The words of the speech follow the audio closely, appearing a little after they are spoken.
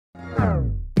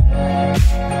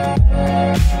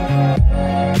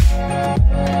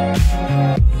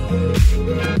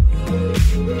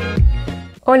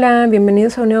Hola,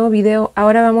 bienvenidos a un nuevo video.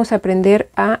 Ahora vamos a aprender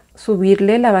a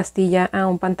subirle la bastilla a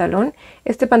un pantalón.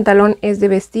 Este pantalón es de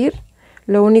vestir.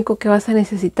 Lo único que vas a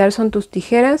necesitar son tus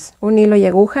tijeras, un hilo y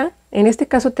aguja. En este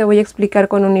caso te voy a explicar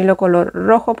con un hilo color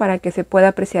rojo para que se pueda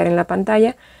apreciar en la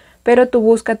pantalla, pero tú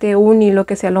búscate un hilo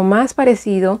que sea lo más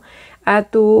parecido a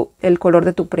el color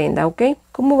de tu prenda, ¿ok?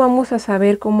 ¿Cómo vamos a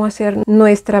saber cómo hacer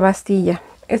nuestra bastilla?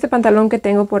 Este pantalón que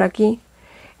tengo por aquí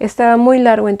estaba muy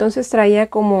largo, entonces traía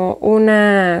como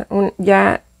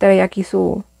ya traía aquí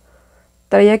su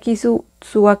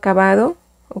acabado,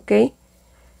 ¿ok?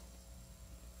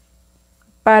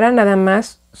 Para nada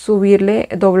más subirle,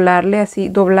 doblarle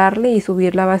y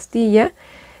subir la bastilla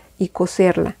y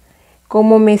coserla.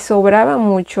 Como me sobraba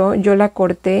mucho, yo le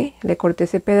corté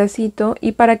ese pedacito,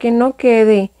 y para que no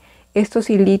quede estos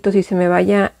hilitos y se me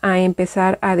vaya a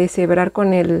empezar a deshebrar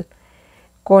con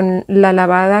la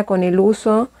lavada, con el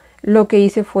uso, lo que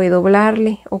hice fue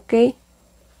doblarle, ¿ok?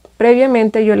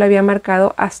 Previamente yo le había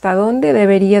marcado hasta dónde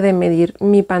debería de medir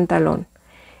mi pantalón.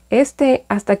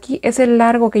 Hasta aquí es el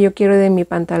largo que yo quiero de mi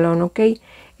pantalón, ¿ok?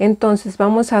 Entonces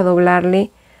vamos a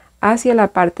doblarle hacia la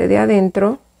parte de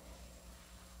adentro.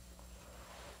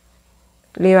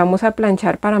 Le vamos a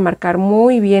planchar para marcar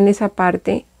muy bien esa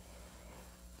parte.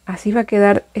 Así va a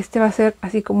quedar, va a ser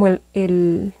así como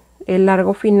el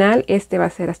largo final, va a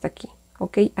ser hasta aquí,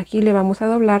 ¿ok? Aquí le vamos a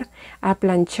doblar, a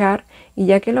planchar, y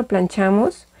ya que lo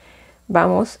planchamos,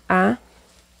 vamos a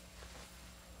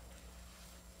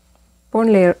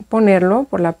ponerlo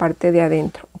por la parte de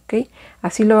adentro, ¿ok?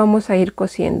 Así lo vamos a ir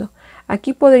cosiendo.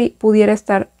 Aquí pudiera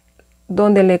estar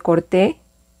donde le corté,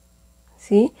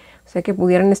 ¿sí? O sea que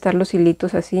pudieran estar los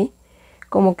hilitos así,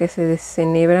 como que se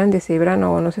deshebran,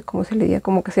 o no sé cómo se le diga,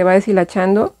 como que se va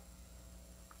deshilachando.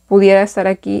 Pudiera estar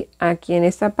aquí en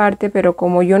esta parte, pero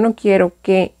como yo no quiero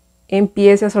que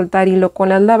empiece a soltar hilo con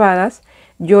las lavadas,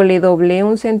 yo le doblé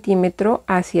 1 centímetro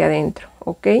hacia adentro,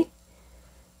 ¿ok?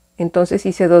 Entonces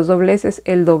hice 2 dobleces,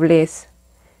 el doblez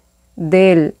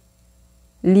del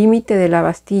límite de la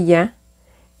bastilla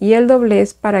y el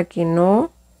doblez para que no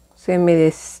se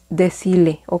me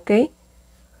deshile, ¿ok?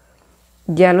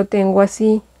 Ya lo tengo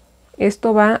así.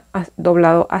 Esto va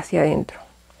doblado hacia adentro.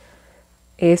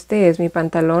 Este es mi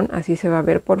pantalón, así se va a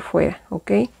ver por fuera,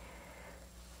 ¿ok?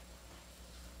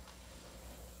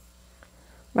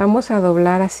 Vamos a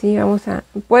doblar así,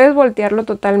 puedes voltearlo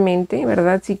totalmente,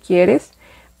 ¿verdad? Si quieres,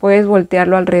 puedes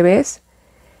voltearlo al revés.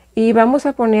 Y vamos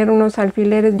a poner unos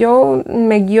alfileres. Yo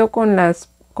me guío con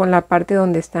la parte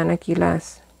donde están aquí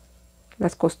las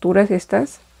costuras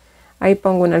estas. Ahí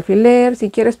pongo un alfiler.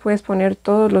 Si quieres puedes poner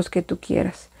todos los que tú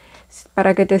quieras,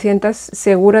 para que te sientas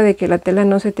segura de que la tela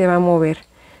no se te va a mover.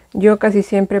 Yo casi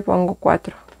siempre pongo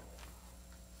 4,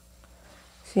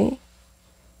 ¿sí?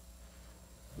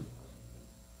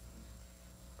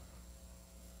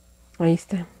 Ahí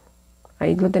está,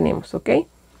 ahí lo tenemos, ¿ok?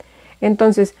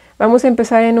 Entonces vamos a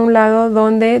empezar en un lado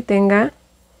donde tenga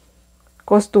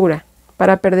costura,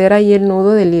 para perder ahí el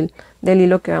nudo del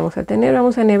hilo que vamos a tener.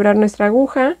 Vamos a enhebrar nuestra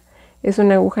aguja. Es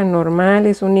una aguja normal,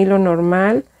 es un hilo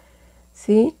normal,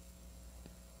 ¿sí?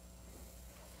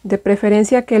 De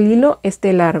preferencia que el hilo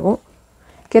esté largo.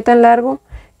 ¿Qué tan largo?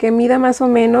 Que mida más o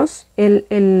menos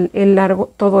el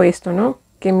largo, todo esto, ¿no?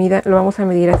 Que mida, lo vamos a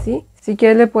medir así. Si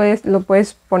quieres lo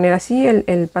puedes poner así,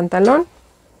 el pantalón,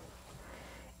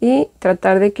 y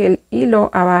tratar de que el hilo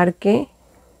abarque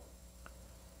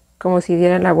como si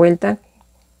diera la vuelta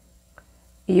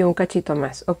y un cachito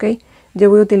más, ¿ok? Yo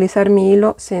voy a utilizar mi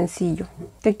hilo sencillo.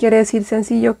 ¿Qué quiere decir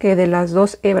sencillo? Que de las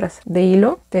 2 hebras de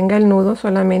hilo tenga el nudo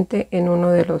solamente en uno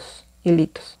de los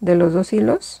hilitos. De los 2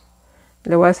 hilos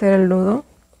le voy a hacer el nudo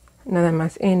nada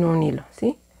más en un hilo,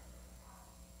 ¿sí?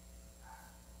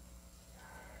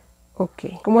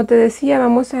 Ok, como te decía,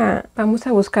 vamos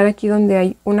a buscar aquí donde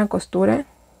hay una costura,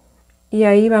 y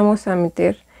ahí vamos a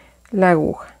meter la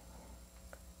aguja.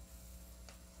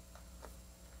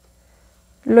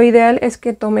 Lo ideal es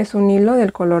que tomes un hilo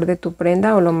del color de tu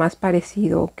prenda o lo más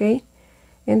parecido, ¿ok?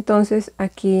 Entonces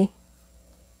aquí,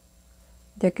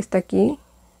 ya que está aquí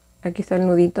está el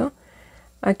nudito.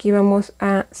 Aquí vamos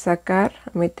a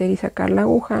meter y sacar la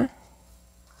aguja,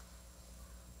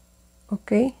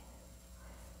 ¿ok?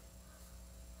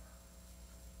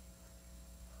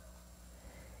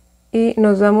 Y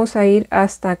nos vamos a ir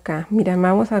hasta acá. Mira,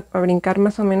 vamos a brincar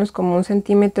más o menos como 1,5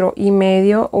 centímetros,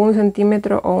 o 1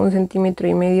 centímetro o 1,5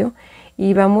 centímetros,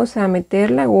 y vamos a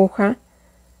meter la aguja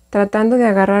tratando de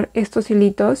agarrar estos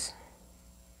hilitos.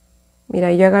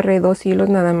 Mira, yo agarré 2 hilos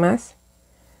nada más,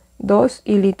 2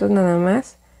 hilitos nada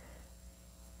más.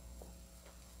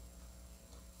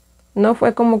 No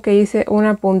fue como que hice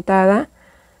una puntada,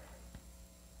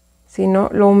 sino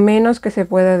lo menos que se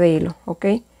pueda de hilo, ¿ok?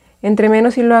 Entre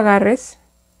menos hilo agarres,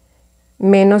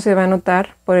 menos se va a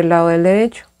notar por el lado del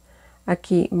derecho.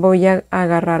 Aquí voy a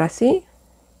agarrar así,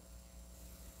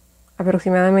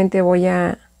 aproximadamente voy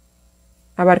a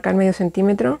abarcar medio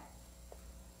centímetro,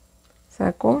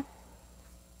 saco,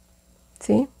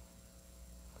 ¿sí?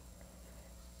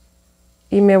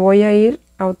 Y me voy a ir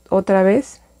otra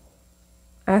vez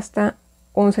hasta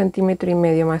 1,5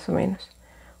 centímetros más o menos.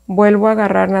 Vuelvo a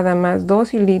agarrar nada más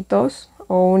 2 hilitos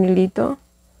o un hilito,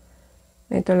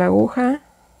 meto la aguja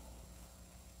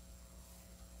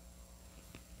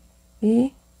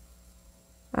y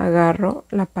agarro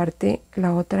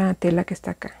la otra tela que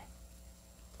está acá.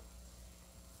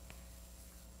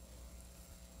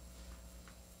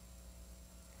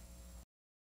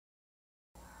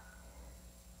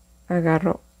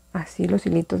 Agarro así los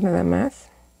hilitos nada más.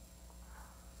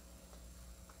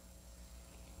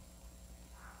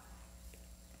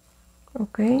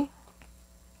 Ok.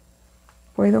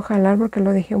 Puedo jalar porque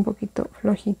lo dejé un poquito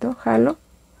flojito. Jalo.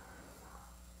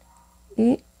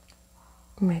 Y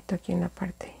meto aquí en la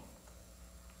parte.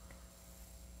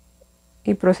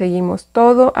 Y proseguimos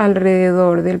todo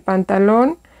alrededor del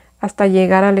pantalón hasta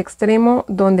llegar al extremo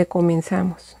donde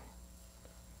comenzamos.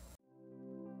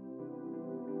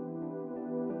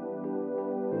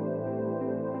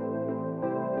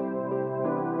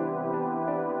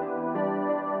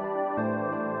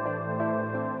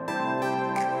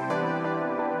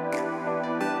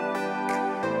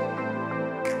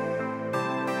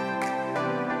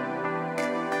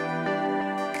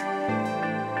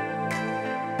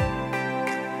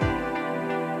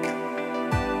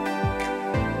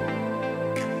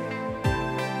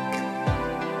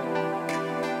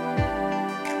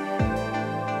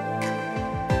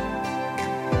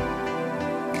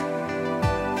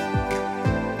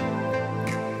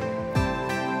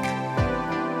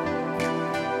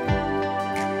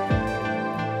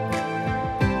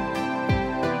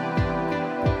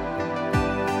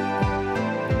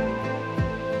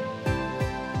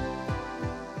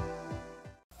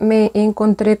 Me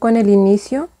encontré con el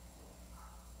inicio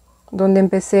donde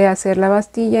empecé a hacer la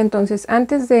bastilla. Entonces,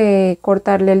 antes de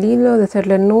cortarle el hilo, de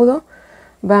hacerle el nudo,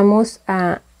 vamos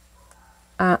a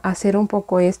hacer un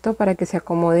poco esto para que se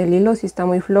acomode el hilo. Si está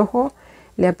muy flojo,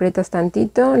 le aprietas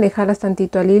tantito, le jalas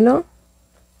tantito al hilo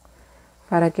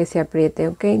para que se apriete,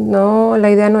 ¿ok? No,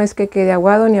 la idea no es que quede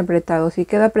aguado ni apretado. Si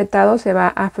queda apretado, se va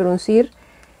a fruncir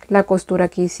la costura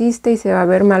que hiciste y se va a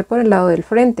ver mal por el lado del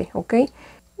frente, ¿ok?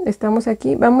 Estamos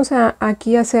aquí, vamos a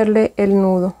aquí hacerle el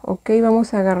nudo, ok,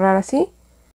 vamos a agarrar así.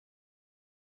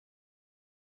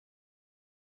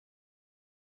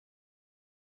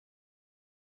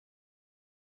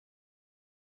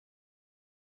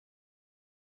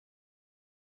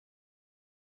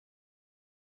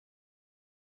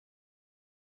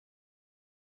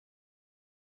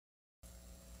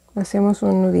 Hacemos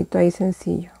un nudito ahí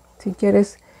sencillo. Si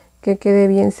quieres que quede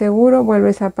bien seguro,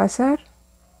 vuelves a pasar.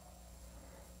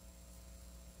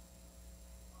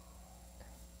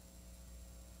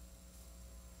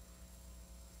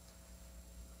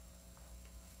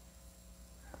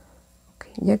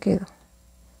 Ya quedó.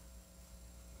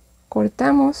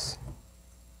 Cortamos,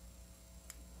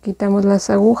 quitamos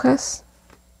las agujas,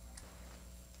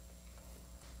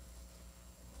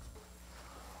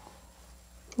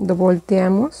 lo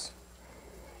volteamos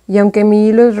y aunque mi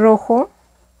hilo es rojo,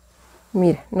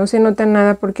 mira, no se nota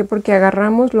nada. ¿Por qué? Porque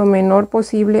agarramos lo menor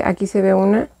posible, aquí se ve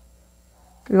una,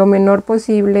 lo menor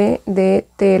posible de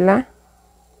tela,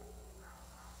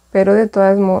 pero de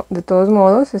todos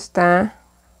modos está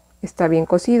bien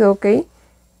cosido, ok.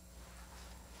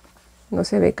 No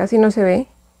se ve, casi no se ve,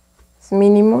 es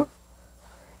mínimo.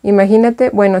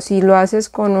 Imagínate, bueno, si lo haces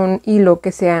con un hilo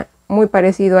que sea muy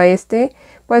parecido a este,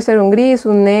 puede ser un gris,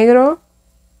 un negro,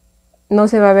 no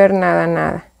se va a ver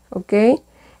nada, ok.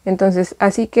 Entonces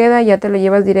así queda, ya te lo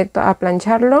llevas directo a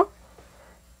plancharlo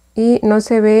y no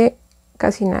se ve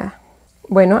casi nada.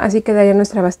 Bueno, así quedaría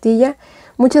nuestra bastilla.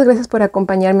 Muchas gracias por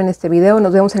acompañarme en este video,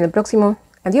 nos vemos en el próximo.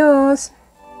 Adiós.